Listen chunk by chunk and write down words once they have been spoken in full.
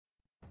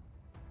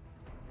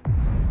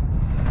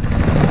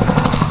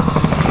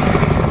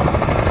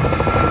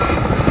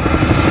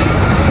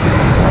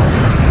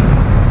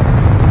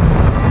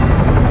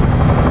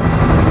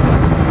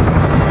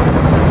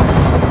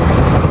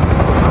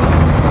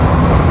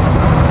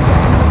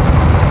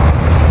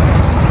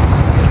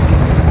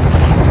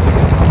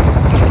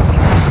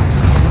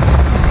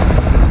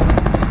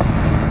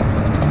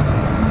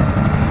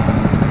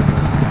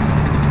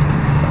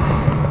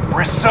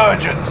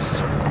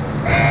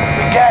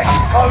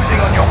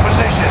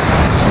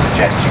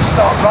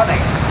start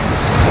running.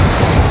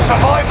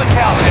 Survive the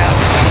countdown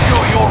to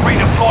secure your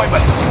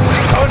redeployment.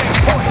 Earning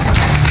points.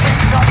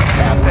 Start the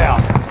countdown.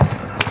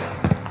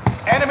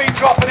 Enemy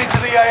dropping into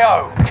the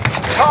AO.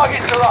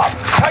 Targets are up.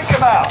 Take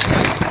them out.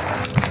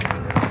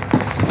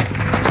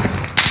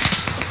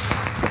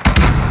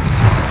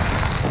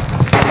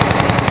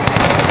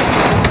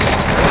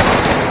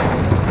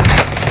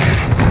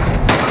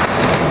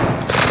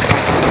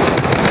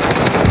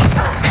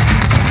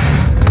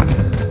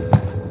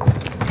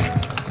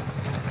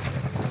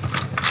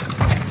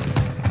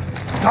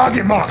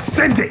 Target mark,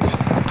 send it!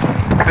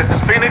 This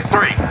is Phoenix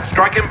 3,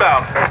 strike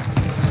inbound.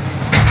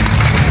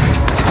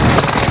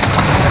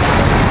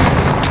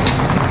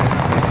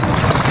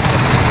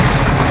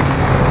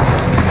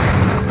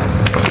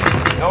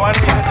 No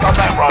enemy hits on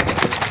that run.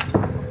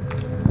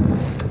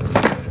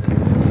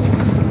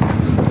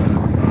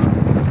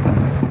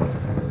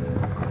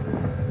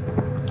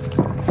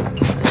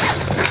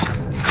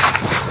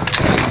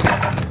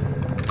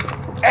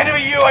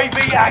 Enemy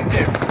UAV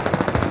active.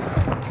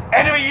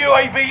 Enemy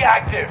UAV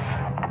active.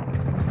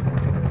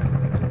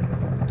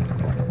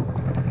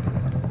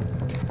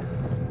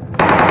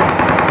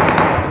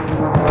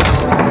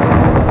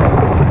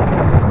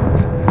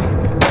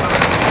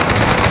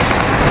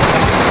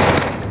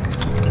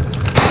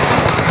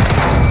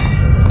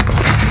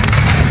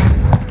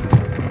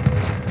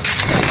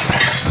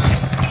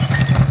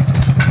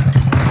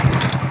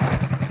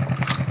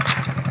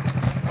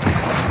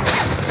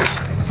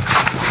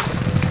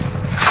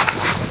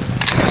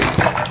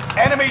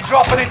 Enemy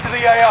dropping into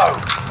the AO.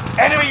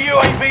 Enemy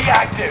UAV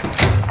active.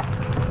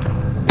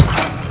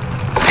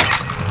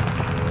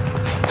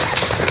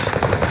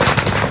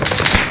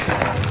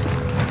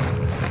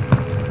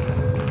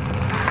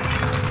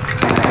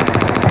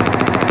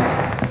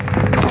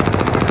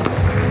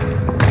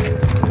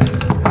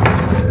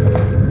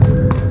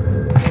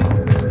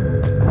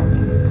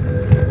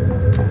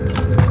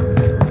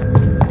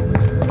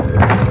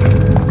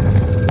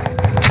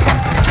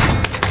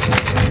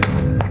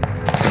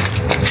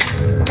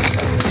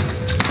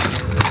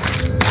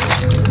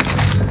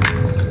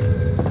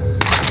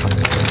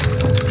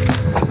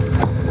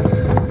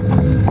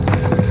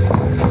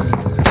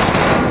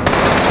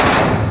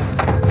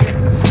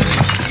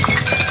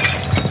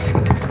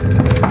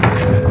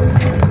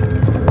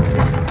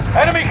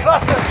 Enemy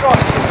cluster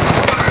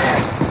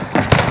strike.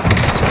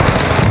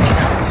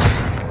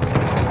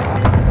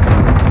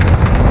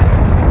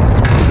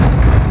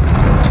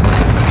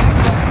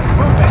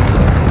 Movement.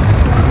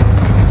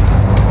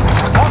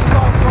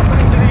 Hostile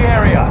dropping into the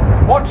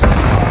area. Watch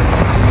the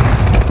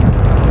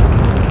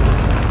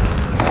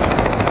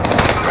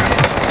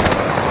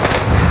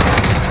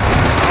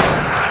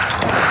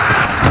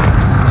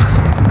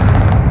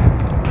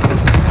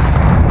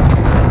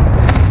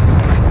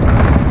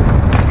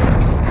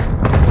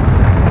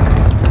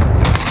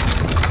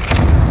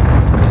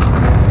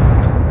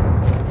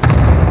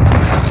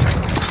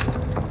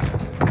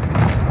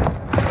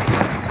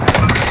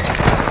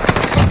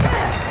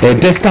Eh,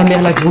 baisse ta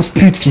mère la grosse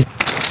pute, fils.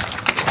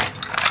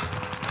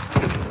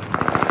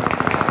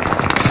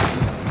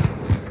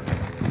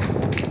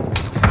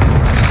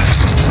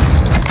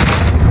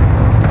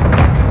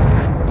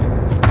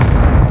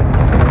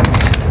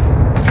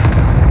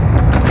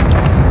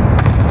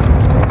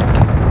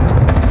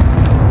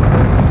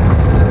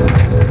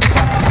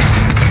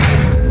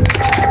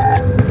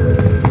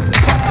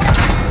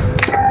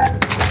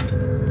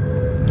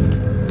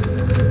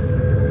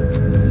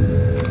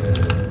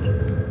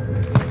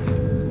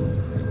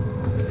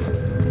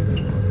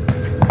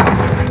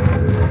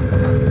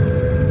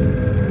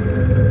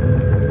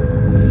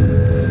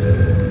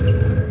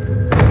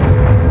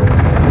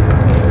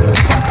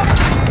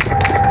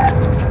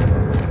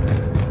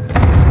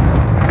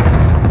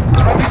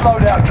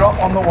 loadout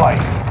drop on the way.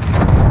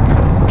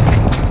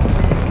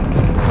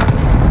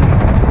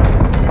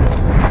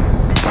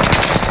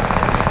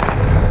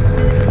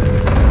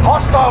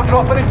 Hostile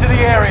dropping into the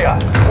area.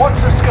 Watch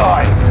the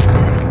skies.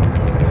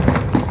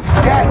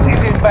 Gas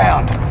is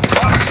inbound.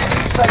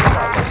 Safe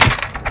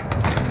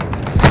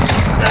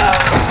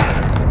zone.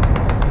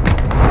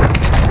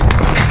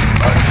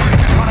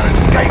 Trying to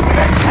escape with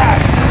that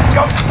cash.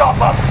 Go stop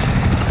them.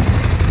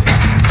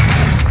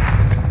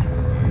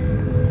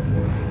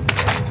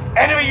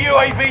 Enemy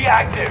UAV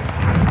active.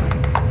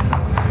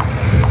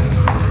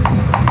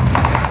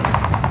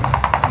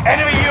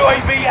 Enemy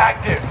UAV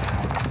active.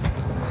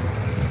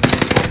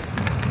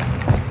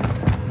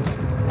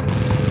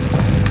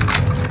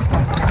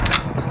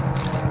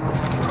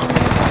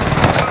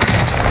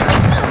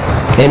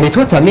 Eh mais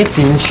toi ta mère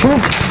c'est une chauve.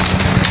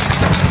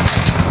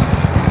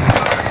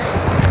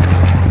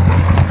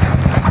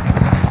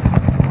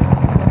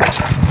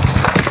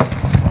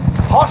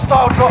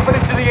 Hostile dropping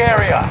into the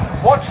area.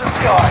 Watch the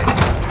skies.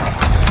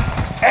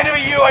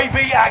 Enemy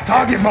UAV active.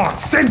 Target mark,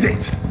 send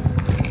it!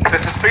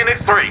 This is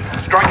Phoenix 3,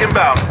 strike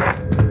inbound.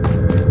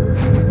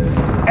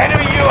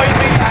 Enemy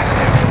UAV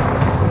active.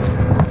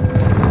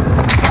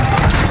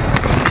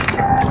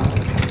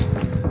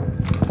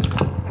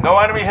 No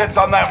enemy hits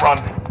on that run.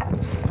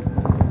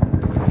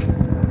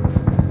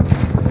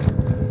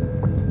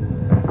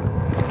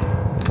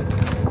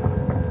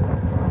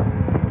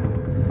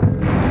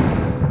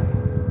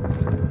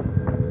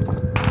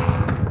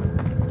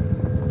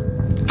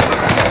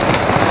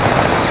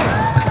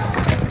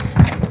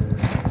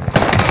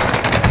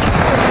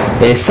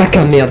 Et sac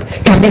à merde.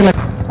 Carrière la...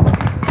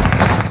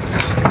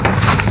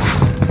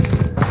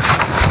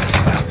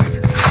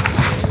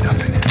 It's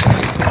nothing.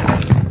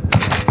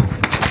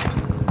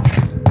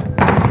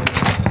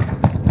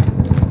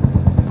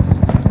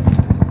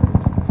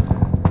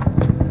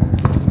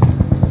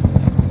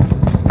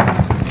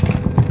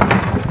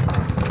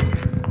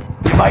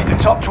 You made the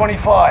top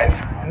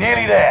 25.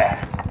 Nearly there.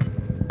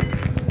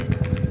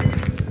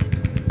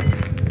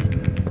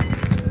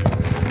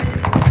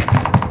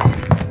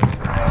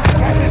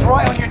 Gas is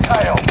right on your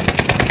tail.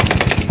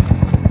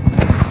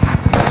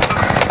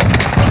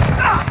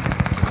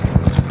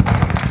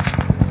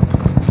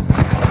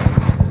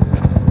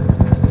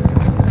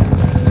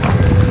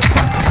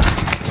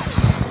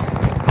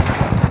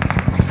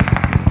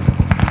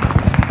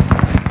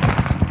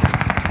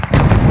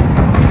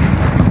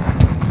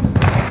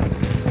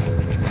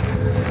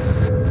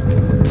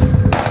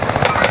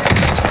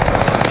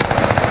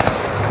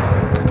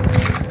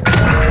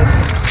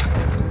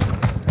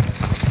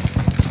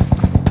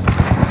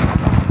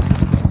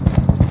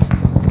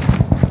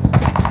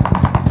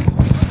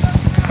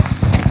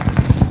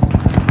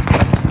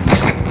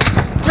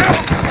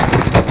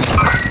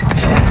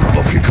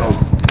 Off you go.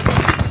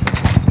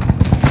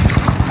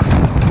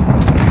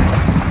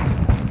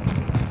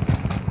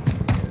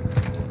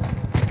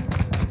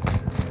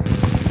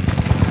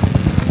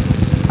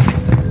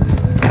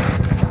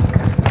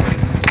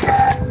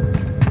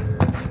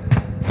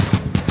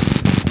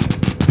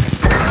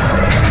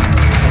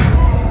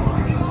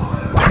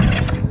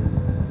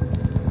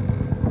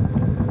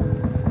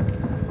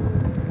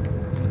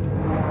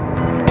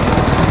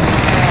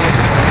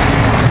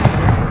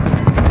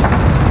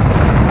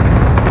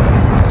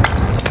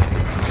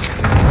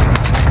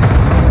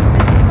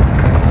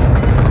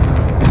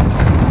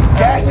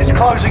 Gas is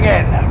closing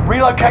in.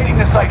 Relocating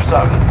the safe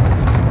zone.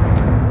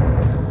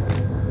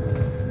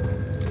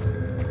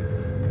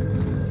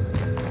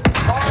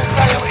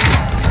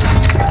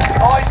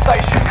 Buy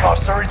station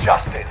costs are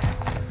adjusted.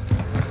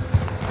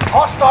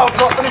 Hostile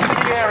dropping into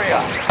the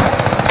area.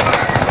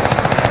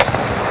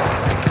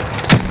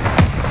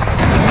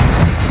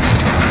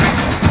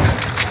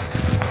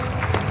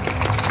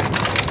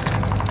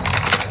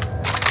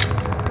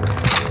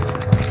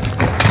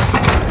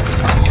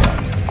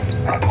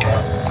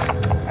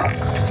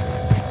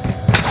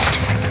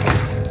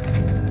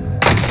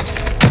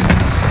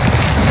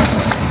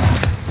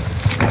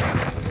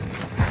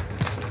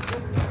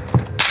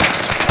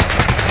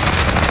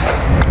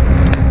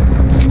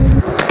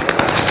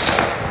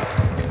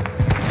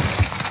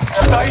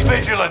 Stay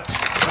vigilant.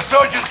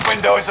 Resurgence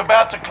window is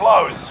about to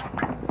close.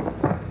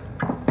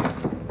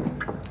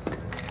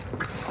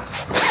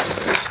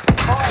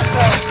 Fire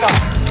sales done.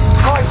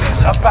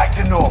 Prices are back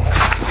to normal.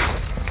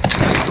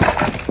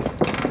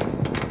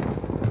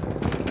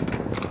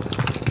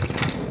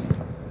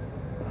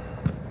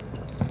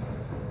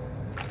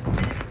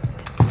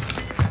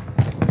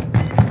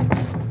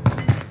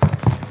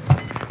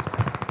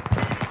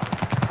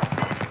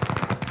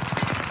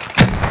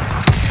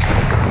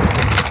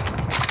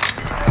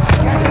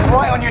 Gas is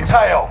right on your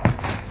tail.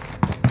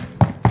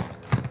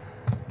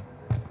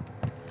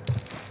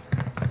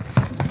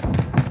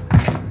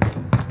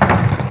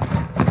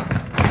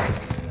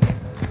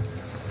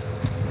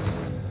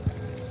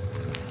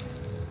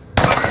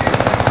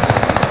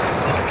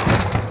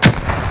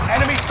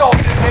 Enemy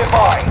soldiers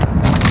nearby.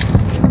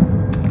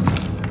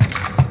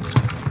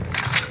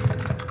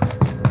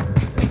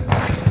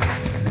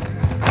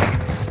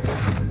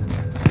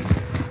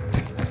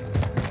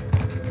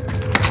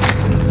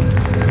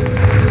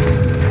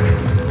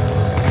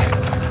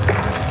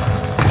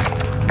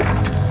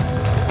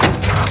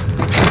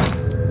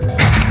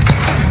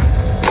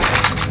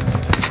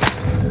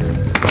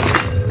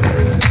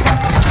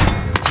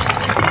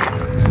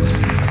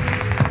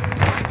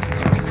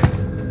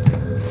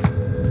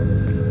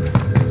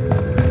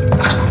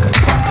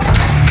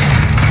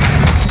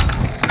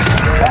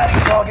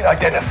 Target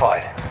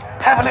identified.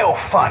 Have a little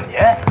fun,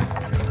 yeah?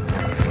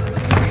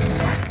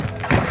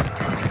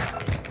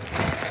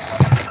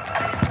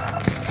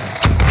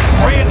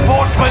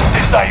 Reinforcements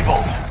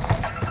disabled.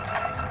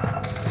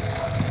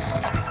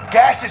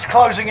 Gas is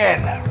closing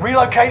in.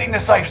 Relocating the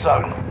safe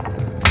zone.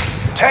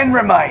 10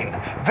 remain.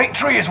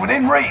 Victory is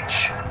within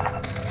reach.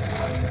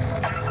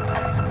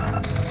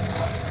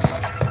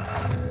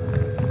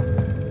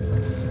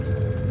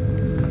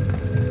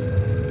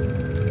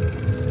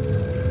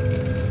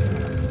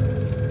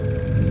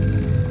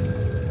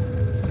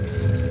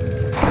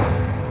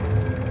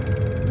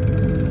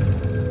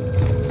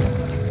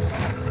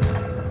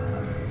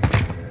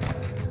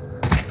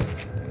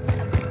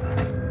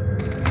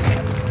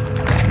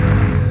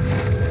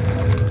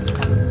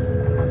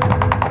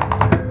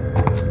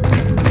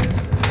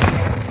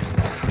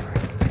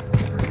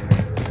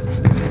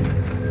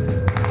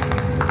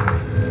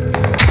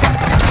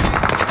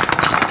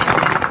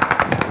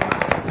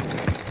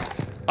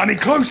 I need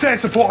close air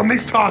support on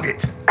this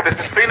target. This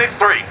is Phoenix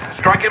 3.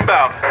 Strike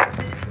inbound.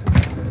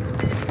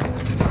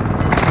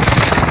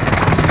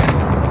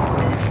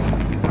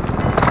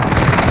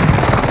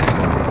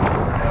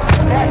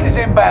 Gas is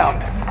inbound.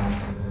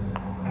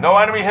 No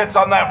enemy hits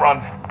on that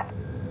run.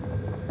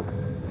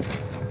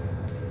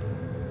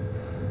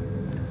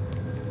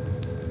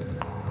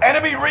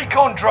 Enemy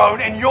recon drone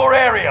in your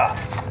area.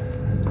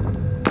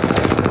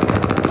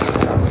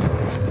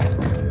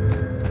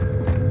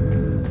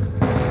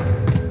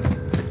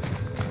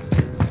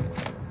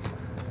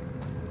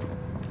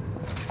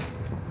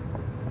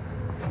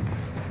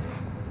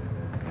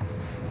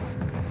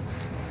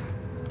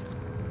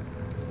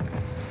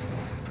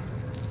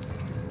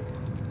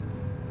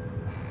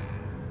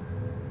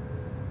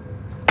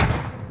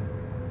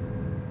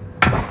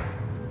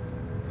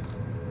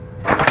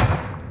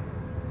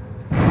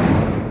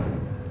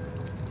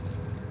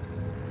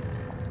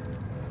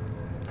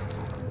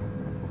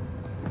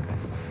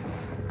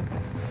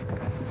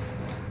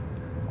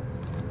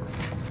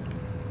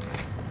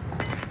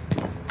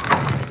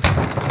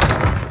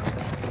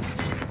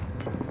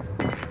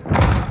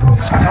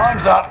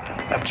 Time's up.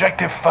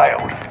 Objective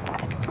failed.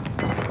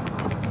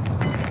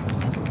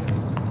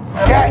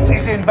 Gas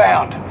is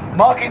inbound.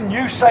 Marking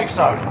new safe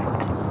zone.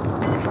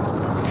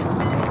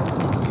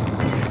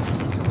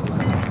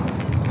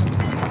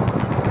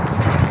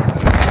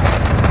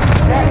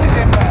 Gas is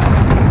inbound.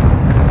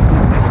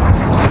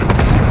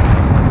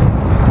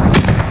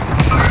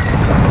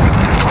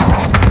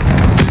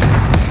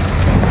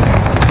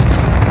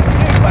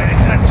 You've made it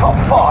to the top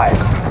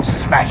 5.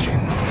 Smashing.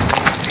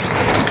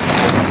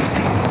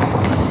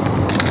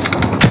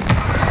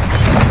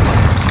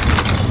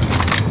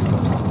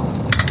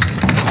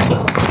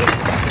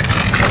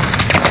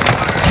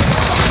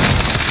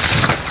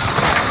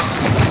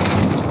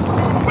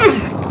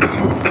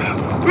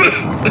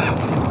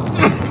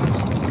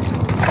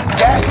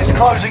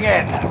 Closing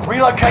in.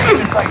 Relocating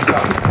the safe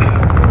zone.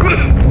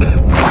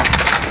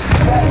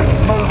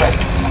 Moving.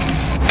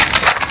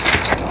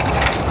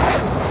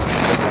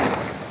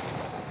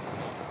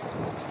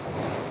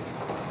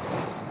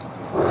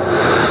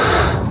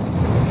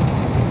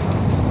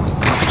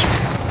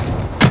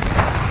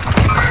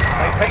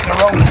 They picked the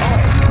wrong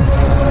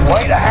time.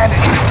 Way to hand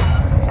it.